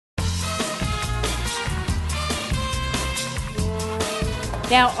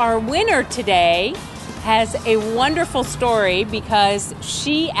Now, our winner today has a wonderful story because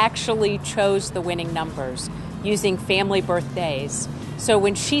she actually chose the winning numbers using family birthdays. So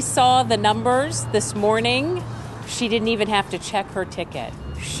when she saw the numbers this morning, she didn't even have to check her ticket.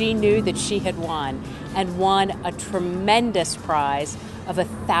 She knew that she had won and won a tremendous prize of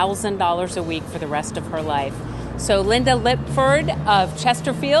 $1,000 a week for the rest of her life. So Linda Lipford of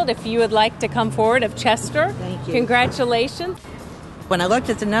Chesterfield, if you would like to come forward, of Chester. Thank you. Congratulations. When I looked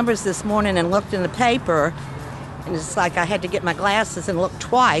at the numbers this morning and looked in the paper, and it's like I had to get my glasses and look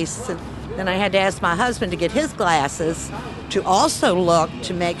twice, and then I had to ask my husband to get his glasses to also look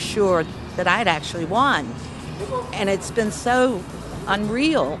to make sure that I had actually won. And it's been so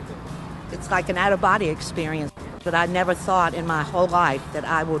unreal. It's like an out-of-body experience that I never thought in my whole life that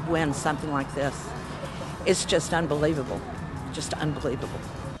I would win something like this. It's just unbelievable, just unbelievable.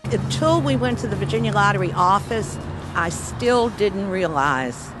 Until we went to the Virginia Lottery office, I still didn't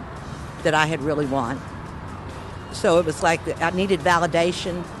realize that I had really won. So it was like I needed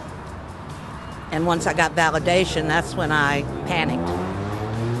validation. And once I got validation, that's when I panicked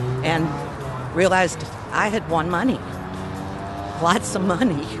and realized I had won money, lots of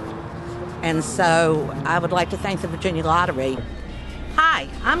money. And so I would like to thank the Virginia Lottery. Hi,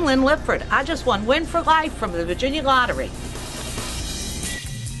 I'm Linda Lipford. I just won Win for Life from the Virginia Lottery.